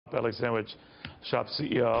Potbelly Sandwich Shop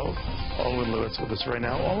CEO, Aylwin Lewis, with us right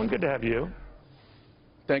now. Aylwin, good to have you.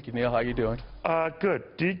 Thank you, Neil. How are you doing? Good.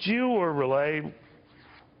 Did you or relay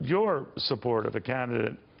your support of a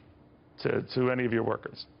candidate to any of your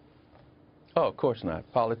workers? Oh, of course not.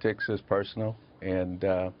 Politics is personal, and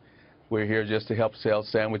we're here just to help sell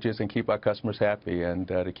sandwiches and keep our customers happy and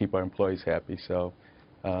to keep our employees happy. So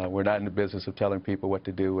we're not in the business of telling people what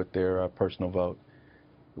to do with their personal vote.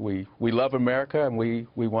 We love America, and we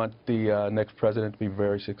want the next president to be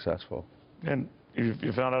very successful. And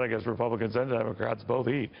you found out, I guess, Republicans and Democrats both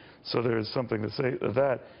eat, so there's something to say to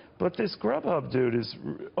that. But this Grubhub dude is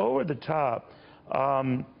over the top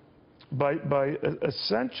by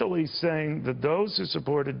essentially saying that those who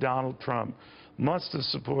supported Donald Trump must have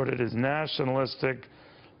supported his nationalistic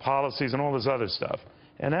policies and all this other stuff,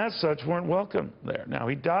 and as such weren't welcome there. Now,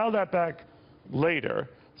 he dialed that back later,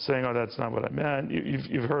 saying, oh, that's not what I meant.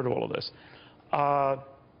 You've heard all of this.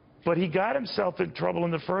 But he got himself in trouble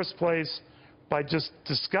in the first place by just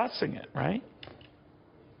discussing it, right?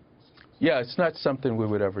 Yeah, it's not something we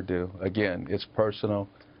would ever do. Again, it's personal,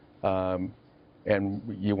 and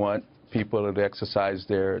you want people to exercise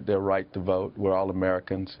their right to vote. We're all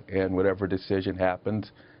Americans, and whatever decision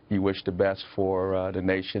happens, you wish the best for the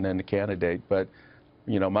nation and the candidate. But,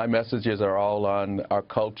 you know, my messages are all on our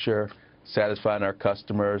culture, satisfying our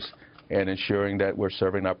customers, and ensuring that we're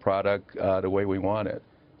serving our product the way we want it.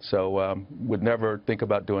 So would never think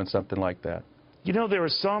about doing something like that. You know, there are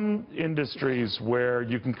some industries where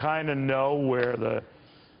you can kind of know where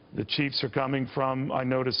the chiefs are coming from. I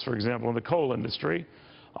noticed, for example, in the coal industry,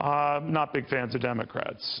 not big fans of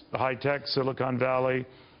Democrats. High-tech, Silicon Valley,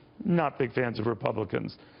 not big fans of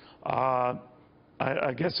Republicans.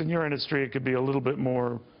 I guess in your industry it could be a little bit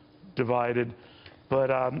more divided. But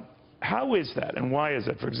how is that, and why is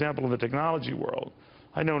it? For example, in the technology world,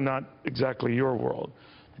 I know not exactly your world,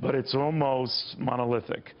 but it's almost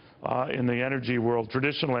monolithic. In the energy world,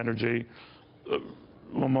 traditional energy,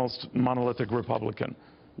 almost monolithic Republican.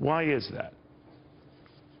 Why is that?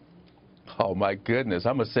 Oh, my goodness,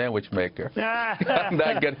 I'm a sandwich maker. I'm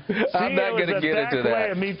not going to get into that. Way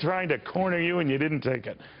of me trying to corner you, and you didn't take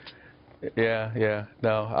it. Yeah.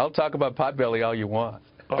 No, I'll talk about Potbelly all you want.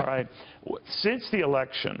 All right. Since the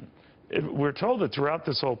election, we're told that throughout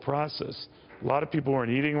this whole process, a lot of people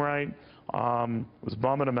weren't eating right, was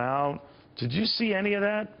bumming them out. Did you see any of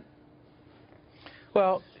that?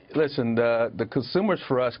 Well, listen, the consumers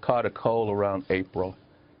for us caught a cold around April.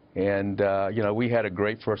 And, you know, we had a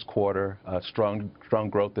great first quarter, strong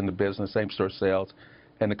growth in the business, same-store sales.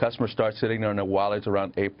 And the customers start sitting on their wallets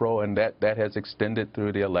around April, and that has extended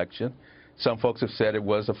through the election. Some folks have said it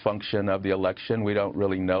was a function of the election. We don't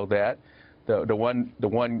really know that. The one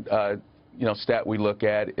you know, stat we look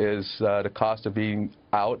at is the cost of eating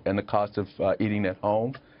out and the cost of eating at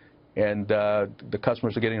home. And the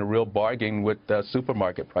customers are getting a real bargain with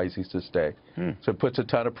supermarket prices to stay. So it puts a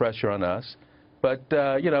ton of pressure on us. But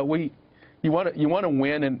you know, you want to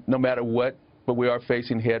win, and no matter what. But we are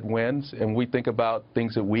facing headwinds, and we think about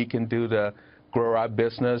things that we can do to grow our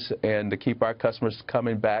business and to keep our customers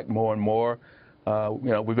coming back more and more. You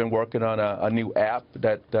know, we've been working on a new app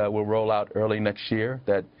that will roll out early next year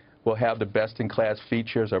that will have the best-in-class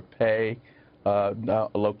features of pay,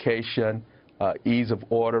 location, ease of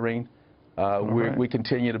ordering. We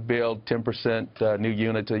continue to build 10% new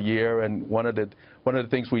units a year, and one of the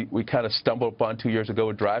things we kind of stumbled upon 2 years ago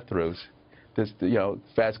with drive-thrus. This, you know,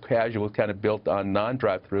 fast casual was kind of built on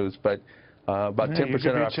non-drive-thrus, but about 10%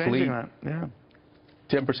 of our fleet.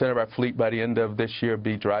 10% of our fleet by the end of this year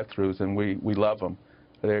be drive-thrus, and we love them.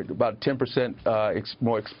 They're about 10%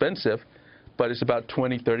 more expensive, but it's about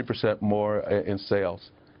 20–30% more in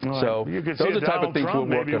sales. Right. So you could those see are the type of things Trump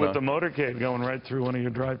we're working maybe with on. the motorcade going right through one of your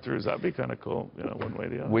drive-thrus. That'd be kind of cool, you know, one way or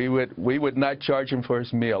the other. We would not charge him for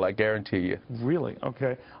his meal, I guarantee you. Really?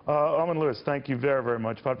 Okay. Aylwin Lewis, thank you very, very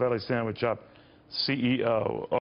much. Potbelly Sandwich Shop CEO.